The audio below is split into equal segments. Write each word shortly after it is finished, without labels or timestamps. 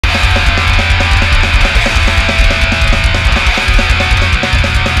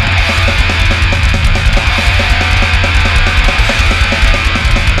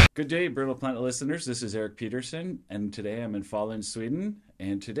Good day, Brittle Planet listeners. This is Eric Peterson, and today I'm in Falun, Sweden.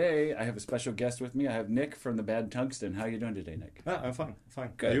 And today I have a special guest with me. I have Nick from the band Tungsten. How are you doing today, Nick? I'm fine.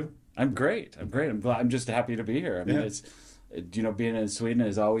 Good. You? I'm great. I'm glad. I'm just happy to be here. I mean, it's being in Sweden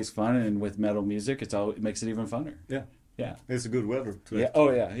is always fun, and with metal music, it makes it even funner. Yeah. It's a good weather today. Yeah.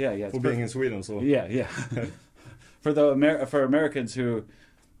 Oh yeah. For being in Sweden, so yeah. For Americans who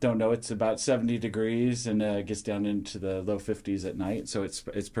don't know, it's about 70 degrees and gets down into the low 50s at night, so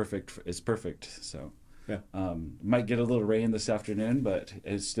it's perfect. It's perfect. So yeah, might get a little rain this afternoon, but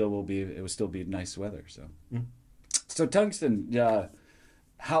it will still be nice weather. So so Tungsten,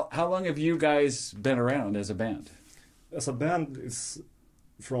 how long have you guys been around as a band? As a band, it's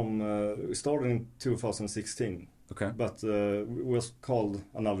from we started in 2016. Okay. But we was called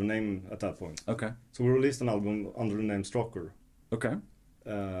another name at that point. Okay. So we released an album under the name Stroker. Okay.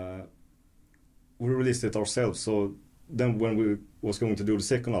 We released it ourselves, so then when we was going to do the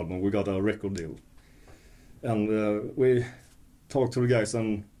second album, we got a record deal. And we talked to the guys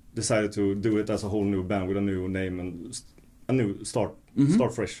and decided to do it as a whole new band with a new name and a new start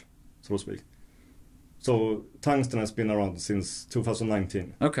fresh, so to speak. So Tungsten has been around since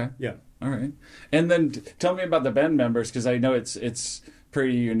 2019. Okay. Yeah. All right. And then tell me about the band members, because I know it's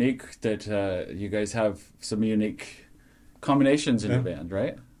pretty unique that you guys have some unique combinations in your band,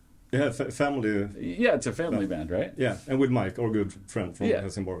 right? Yeah, family. Yeah, it's a family band, right? Yeah, and with Mike, our good friend from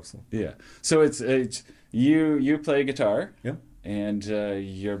Helsingborg. So. Yeah. So it's you play guitar. Yeah. And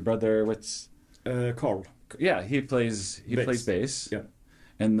your brother, what's Karl. Yeah, he plays bass. Yeah.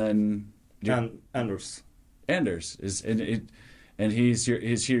 And then Anders. Anders is and he's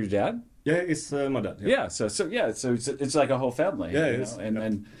your dad? Yeah, it's my dad. Yeah. So it's like a whole family. Yeah, it is.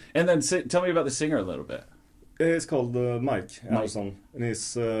 And then tell me about the singer a little bit. It's called Mike Andersson, and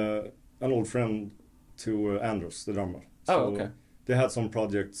he's an old friend to Anders, the drummer. So okay. They had some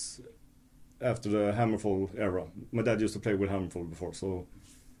projects after the Hammerfall era. My dad used to play with Hammerfall before, so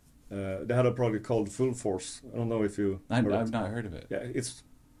they had a project called Full Force. I don't know if you I've not heard of it. Yeah, it's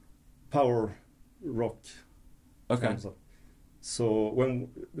power rock. Okay. So when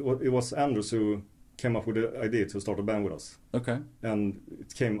it was Anders who came up with the idea to start a band with us. Okay. And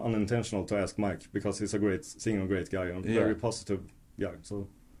it came unintentional to ask Mike, because he's a great singer, great guy, and a very positive guy. So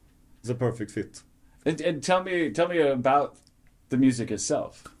it's a perfect fit. And tell me about the music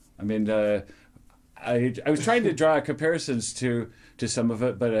itself. I mean, I was trying to draw comparisons to some of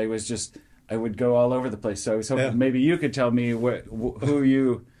it, but I would go all over the place. So I was hoping maybe you could tell me who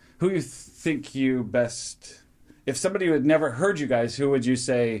you think you best. If somebody had never heard you guys, who would you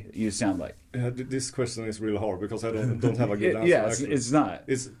say you sound like? This question is really hard, because I don't have a good answer. Yeah, it's not.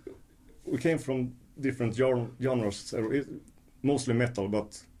 We came from different genres, mostly metal,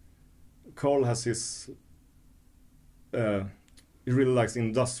 but Karl has his... he really likes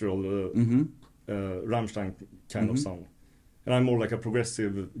industrial Rammstein kind of sound. And I'm more like a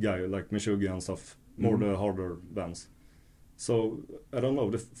progressive guy, like Meshuggah and stuff, more the harder bands. So, I don't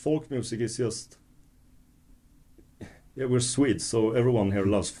know, the folk music is just... Yeah, we're Swedes, so everyone here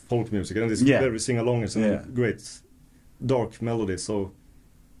loves folk music, and it's very sing-along. It's a great dark melody. So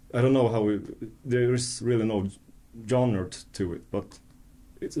I don't know there is really no genre to it, but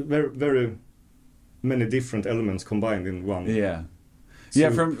it's a very, very many different elements combined in one. Yeah.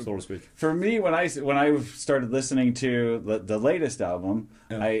 Soup, so to speak. For me, when I started listening to the latest album,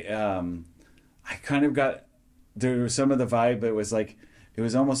 I kind of got, there was some of the vibe. It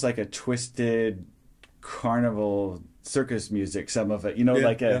was almost like a twisted carnival circus music, some of it,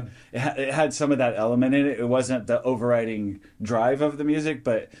 it had some of that element in it. It wasn't the overriding drive of the music,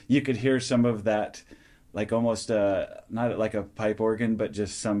 but you could hear some of that, like almost not like a pipe organ, but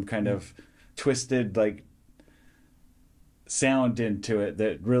just some kind of twisted like sound into it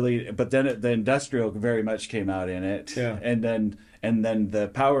that really. But then the industrial very much came out in it, and then the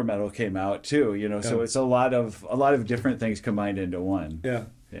power metal came out too. So it's a lot of different things combined into one. Yeah.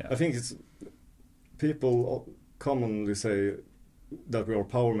 I think it's people commonly say that we are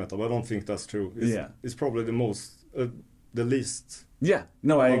power metal, but I don't think that's true. It's probably the least. Yeah,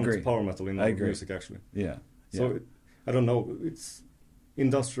 no, I agree. Power metal in music, actually. Yeah. So I don't know. It's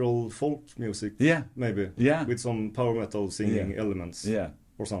industrial folk music. Yeah. Maybe. Yeah. With some power metal singing elements. Yeah.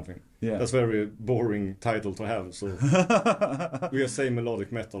 Or something. Yeah. That's a very boring title to have. So we are saying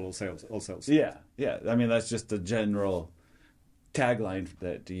melodic metal ourselves. Yeah. Yeah. I mean, that's just the general tagline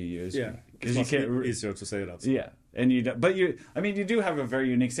that you use. Yeah. It's much easier to say that. Yeah, and you do have a very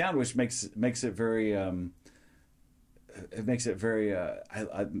unique sound, which makes it very.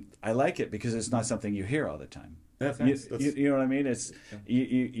 I like it because it's not something you hear all the time. Yeah, thanks. You know what I mean? It's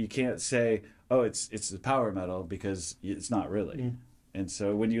you can't say, oh, it's the power metal, because it's not really. And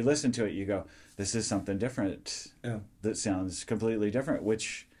so when you listen to it, you go, this is something different. Yeah. That sounds completely different,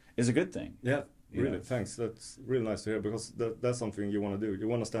 which is a good thing. Yeah, really. Yeah. Thanks. That's really nice to hear, because that's something you want to do. You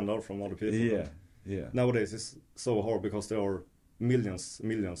want to stand out from other people. Yeah, yeah. Nowadays it's so hard because there are millions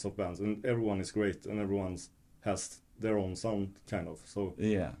of bands, and everyone is great, and everyone has their own sound, kind of. So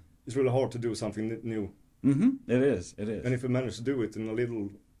Yeah. it's really hard to do something new. Mm-hmm. It is. And if you manage to do it in a little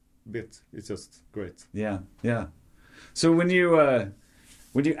bit, it's just great. Yeah, yeah. So when you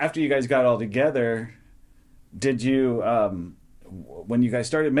after you guys got all together, did you when you guys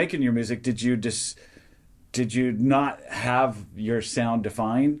started making your music, did you not have your sound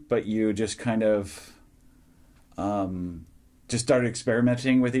defined, but you just kind of just started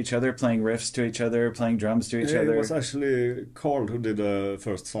experimenting with each other, playing riffs to each other, playing drums to each other? It was actually Karl who did the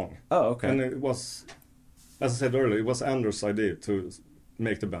first song. Oh, okay. And it was, as I said earlier, it was Anders' idea to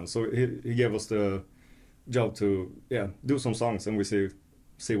make the band. So he gave us the job to do some songs, and we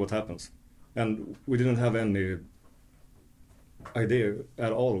see what happens. And we didn't have any idea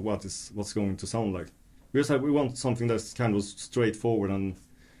at all what's going to sound like. We just we want something that's kind of straightforward and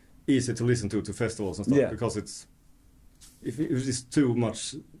easy to listen to festivals and stuff. Yeah. Because if it's too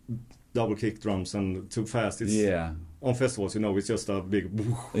much double kick drums and too fast, it's on festivals, it's just a big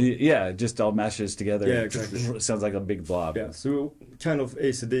yeah, it just all mashes together. Yeah, exactly. It sounds like a big blob. Yeah, so kind of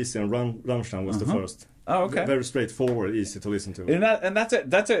AC/DC and Rammstein was the first. Oh, okay. Very straightforward, easy to listen to. And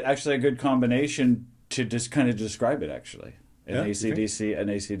that's actually a good combination to just kind of describe it, actually. An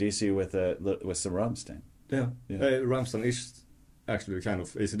AC/DC with some Rammstein. Yeah. Rammstein is actually kind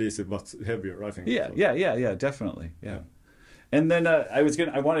of AC/DC, but heavier, I think. Yeah, so. yeah, definitely. Yeah. And then I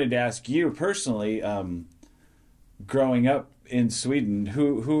wanted to ask you personally, growing up in Sweden,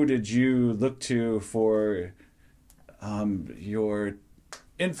 who did you look to for your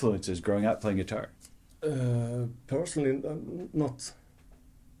influences growing up playing guitar? Personally, I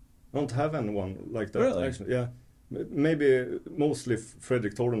don't have anyone like that. Really? Actually, yeah. Maybe mostly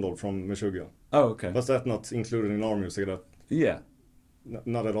Fredrik Torendal from Meshuggah. Oh, okay. But that's not included in our music. Yeah.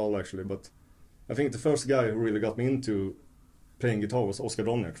 Not at all, actually. But I think the first guy who really got me into playing guitar was Oscar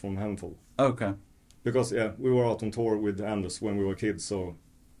Donniak from Handful. Okay. Because we were out on tour with Anders when we were kids, so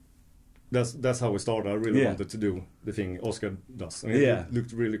that's how we started. I really wanted to do the thing Oscar does, and it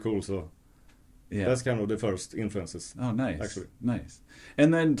looked really cool. So that's kind of the first influences. Oh, nice. Actually, nice.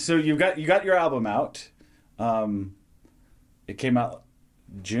 And then so you got your album out. It came out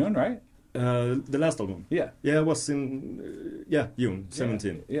June, right? The last album. Yeah. Yeah, it was in June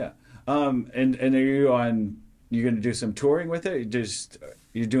 17. Yeah. And are you're going to do some touring with it?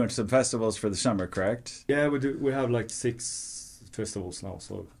 You're doing some festivals for the summer, correct? Yeah, we do. We have like 6 festivals now.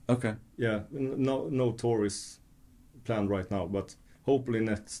 So okay. Yeah, no tour is planned right now, but hopefully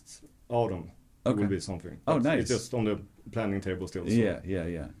next autumn will be something. Oh, but nice. It's just on the planning table still. So.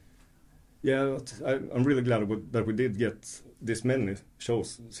 Yeah. Yeah, I'm really glad that we did get this many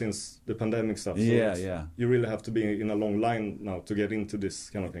shows since the pandemic stuff. So yeah. You really have to be in a long line now to get into this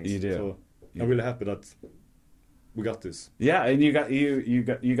kind of things. You do. So I'm really happy that we got this. Yeah, and you got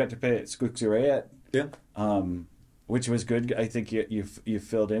to play at Skogsröjet. Yeah. Which was good. I think you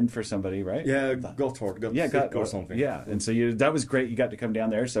filled in for somebody, right? Yeah, got sick or something. Yeah, and so that was great. You got to come down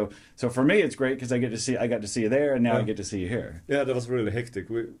there. So for me, it's great because I got to see you there, and now I get to see you here. Yeah, that was really hectic.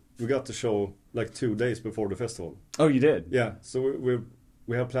 We got the show like 2 days before the festival. Oh, you did? Yeah. So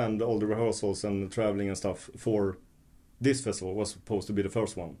we have planned all the rehearsals and traveling and stuff for this festival. Was supposed to be the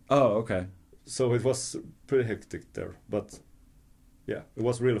first one. Oh, okay. So it was pretty hectic there, but. Yeah, it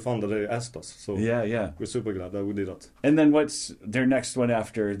was really fun that they asked us. So yeah, we're super glad that we did that. And then what's their next one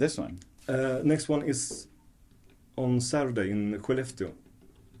after this one? Next one is on Saturday in Skellefteå.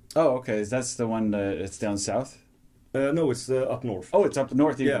 Oh, okay. That's the one that's down south? No, it's up north. Oh, it's up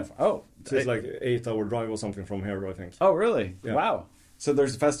north even. Yeah. Oh. So it's like 8-hour drive or something from here, I think. Oh, really? Yeah. Wow. So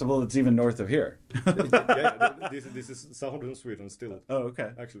there's a festival that's even north of here. This is Sabaton Sweden still. Oh,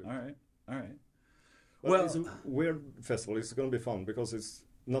 okay. Actually. All right. Well, it's a weird festival. It's going to be fun because it's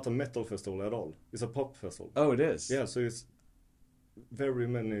not a metal festival at all. It's a pop festival. Oh, it is? Yeah, so it's very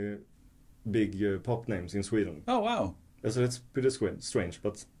many big pop names in Sweden. Oh, wow. So it's pretty strange,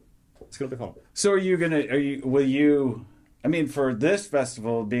 but it's going to be fun. So for this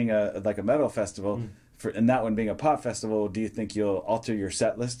festival being a metal festival, and that one being a pop festival, do you think you'll alter your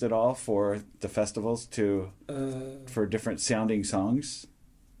set list at all for the festivals for different sounding songs?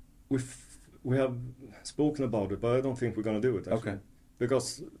 We have spoken about it, but I don't think we're going to do it, actually. Okay.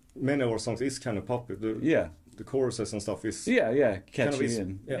 Because many of our songs is kind of poppy. The choruses and stuff is... Yeah,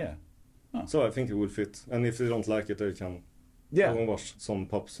 catchy. Huh. So I think it will fit. And if they don't like it, they can go and watch some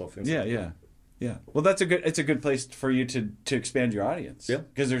pop stuff instead. Yeah. Yeah. Well, it's a good place for you to expand your audience. Yeah.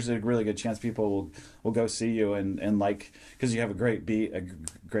 Because there's a really good chance people will go see you and like, because you have a great beat, a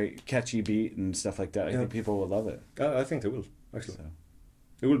great catchy beat and stuff like that. I think people will love it. I think they will, actually. So.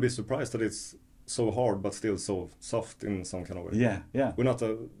 They will be surprised that it's so hard but still so soft in some kind of way. Yeah, yeah. We're not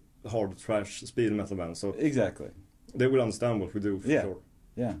a hard trash speed metal band, so exactly. They will understand what we do for sure.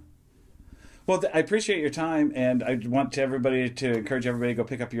 Yeah. Well, I appreciate your time, and I want to encourage everybody to go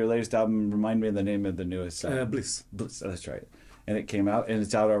pick up your latest album. Remind me of the name of the newest Bliss. Bliss, that's right. And it came out, and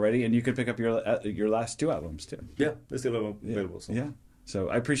it's out already, and you could pick up your last 2 albums, too. Yeah, they're still available. So. Yeah. So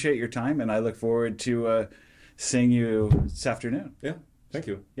I appreciate your time, and I look forward to seeing you this afternoon. Yeah, thank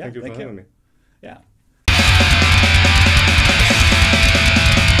you. Yeah, thank you for having me. Yeah.